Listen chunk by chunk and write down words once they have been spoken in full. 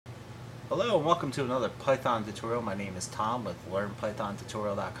Hello and welcome to another Python tutorial. My name is Tom with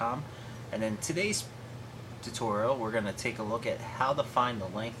LearnPythonTutorial.com, and in today's tutorial we're going to take a look at how to find the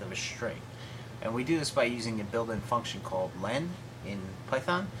length of a string. And we do this by using a built-in function called len in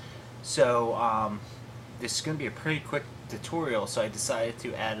Python. So this is going to be a pretty quick tutorial, so I decided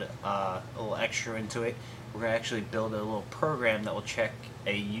to add a little extra into it. We're going to actually build a little program that will check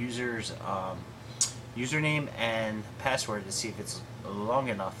a user's username and password to see if it's long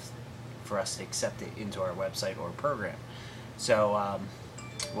enough for us to accept it into our website or program. So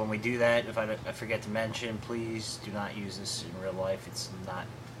when we do that, if I forget to mention, please do not use this in real life. It's not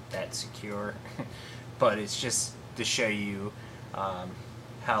that secure, but it's just to show you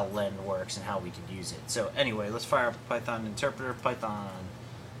how len works and how we can use it. So anyway, let's fire up Python interpreter, Python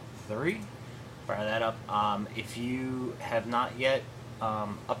 3. Fire that up. If you have not yet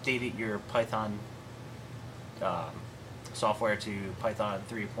updated your Python software to Python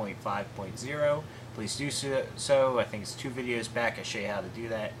 3.5.0, please do so. I think it's 2 videos back I show you how to do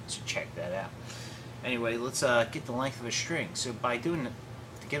that, so check that out. Anyway, let's get the length of a string. So by doing it,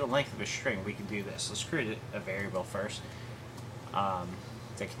 to get a length of a string, we can do this. Let's create a variable first that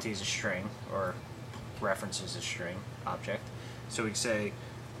contains a string or references a string object. So we can say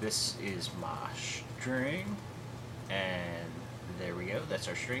this is my string, and there we go, that's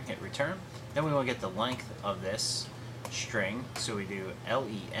our string. Hit return. Then we want to get the length of this string, so we do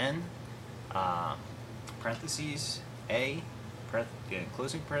len parentheses a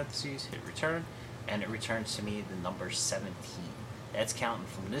closing parentheses, hit return, and it returns to me the number 17. That's counting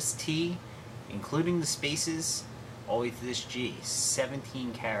from this T, including the spaces, all the way to this G.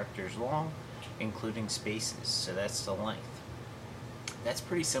 17 characters long, including spaces. So that's the length. That's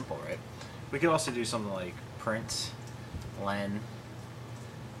pretty simple, right? We could also do something like print len.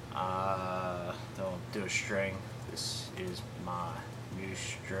 Don't do a string. This is my new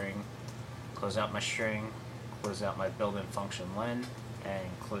string. Close out my string, close out my built-in function len,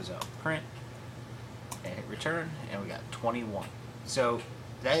 and close out print, and hit return, and we got 21. So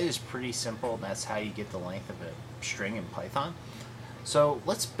that is pretty simple, and that's how you get the length of a string in Python. So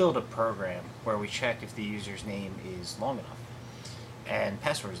let's build a program where we check if the user's name is long enough and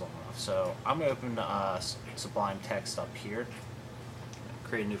password is long enough. So I'm going to open Sublime Text up here,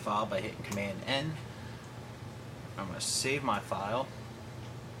 create a new file by hitting Command N. I'm going to save my file,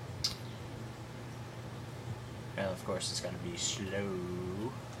 and of course it's going to be slow.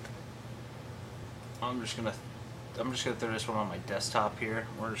 I'm just going to throw this one on my desktop here.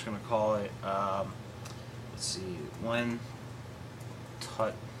 We're just going to call it let's see, len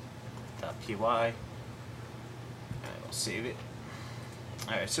tut.py, and we'll save it.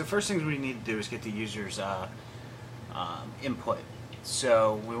 Alright, so first things we need to do is get the user's input.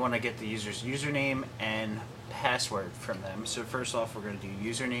 So we want to get the user's username and password from them. So first off, we're going to do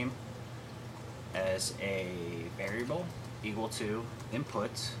username as a variable equal to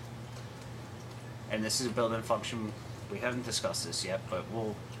input, and this is a built-in function. We haven't discussed this yet, but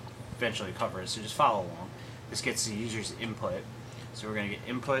we'll eventually cover it, so just follow along. This gets the user's input, so we're going to get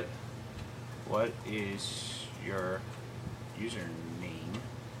input, what is your username,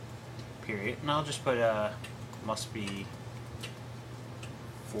 period, and I'll just put must be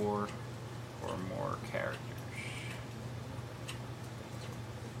 4 or more characters.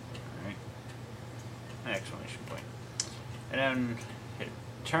 Alright, exclamation point. And then hit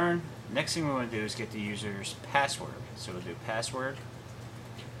return. Next thing we want to do is get the user's password. So we'll do password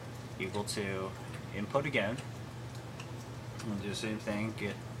equal to input again. We'll do the same thing,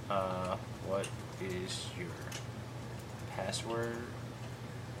 get what is your password,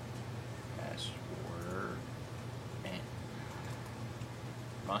 and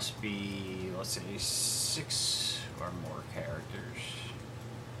must be, let's say, 6 or more characters.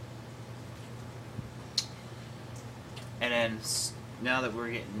 And then now that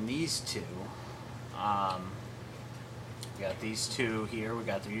we're getting these two, we got these two here, we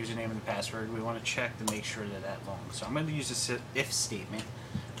got the username and the password. We want to check to make sure they're that long. So I'm going to use this if statement.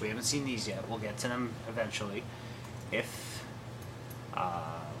 We haven't seen these yet. We'll get to them eventually. If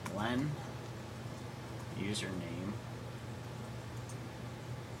len username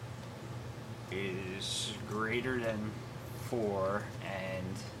is greater than 4,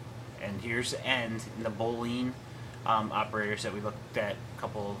 and here's the end in the Boolean operators that we looked at a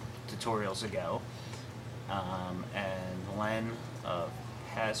couple tutorials ago, and len of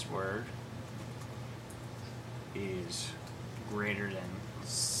password is greater than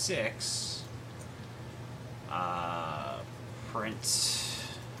 6, print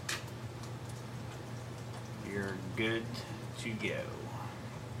you're good to go.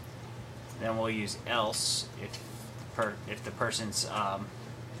 Then we'll use else if the person's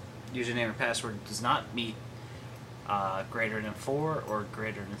username and password does not meet greater than 4 or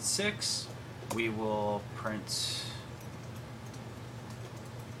greater than 6, we will print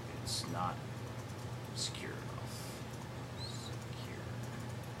it's not secure enough. Secure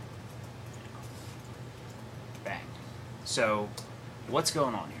enough. Bang. So what's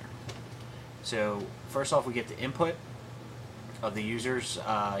going on here? So first off, we get the input of the user's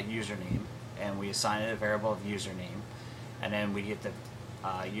username, and we assign it a variable of username, and then we get the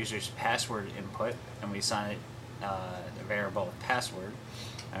user's password input, and we assign it a variable of password.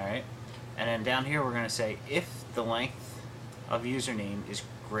 All right, and then down here we're going to say if the length of username is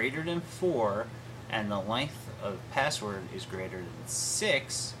greater than 4 and the length of password is greater than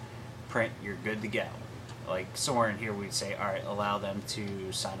 6, print you're good to go. Like somewhere in here we'd say, all right, allow them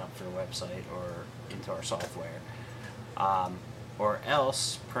to sign up for a website or into our software, or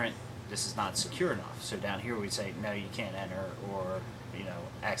else print this is not secure enough. So down here we'd say no, you can't enter or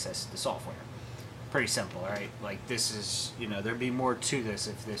access the software. Pretty simple, right? Like this is, there'd be more to this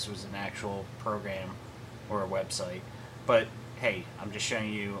if this was an actual program or a website, but hey, I'm just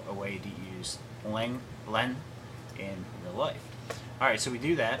showing you a way to use len in real life. All right, so we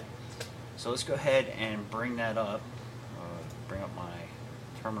do that. So let's go ahead and bring that up. Bring up my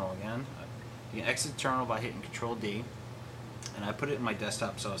terminal again. You can exit the terminal by hitting Control D, and I put it in my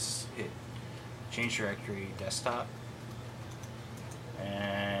desktop, so I'll hit Change Directory, Desktop,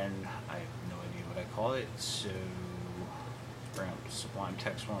 and I have no idea what I call it, so bring up Sublime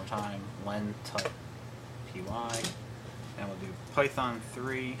Text one more time, len-tut.py, and we'll do Python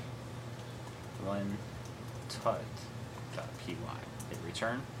 3 len-tut.py. Hit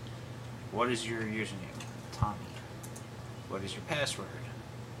return. What is your username? Tommy. What is your password?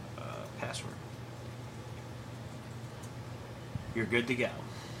 Password. You're good to go.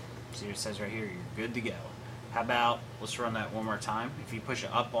 See what it says right here? You're good to go. How about, let's run that one more time. If you push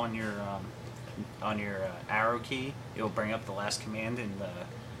it up on your arrow key, it'll bring up the last command in the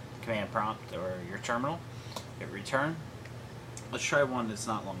command prompt or your terminal. Hit return. Let's try one that's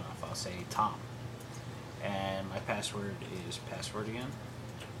not long enough. I'll say Tom. And my password is password again.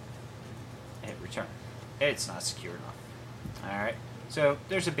 Hit return. It's not secure enough. Alright, so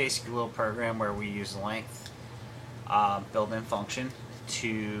there's a basic little program where we use length built-in function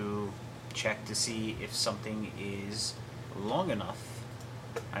to check to see if something is long enough.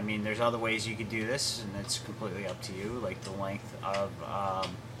 I mean, there's other ways you could do this, and it's completely up to you, like the length of,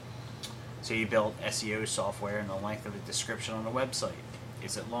 so you build SEO software and the length of the description on a website.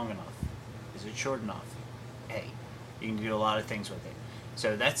 Is it long enough? Is it short enough? Hey, you can do a lot of things with it.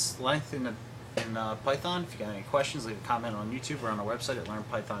 So that's length in Python. If you got any questions, leave a comment on YouTube or on our website at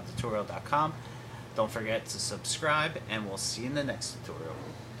learnpythontutorial.com. Don't forget to subscribe, and we'll see you in the next tutorial.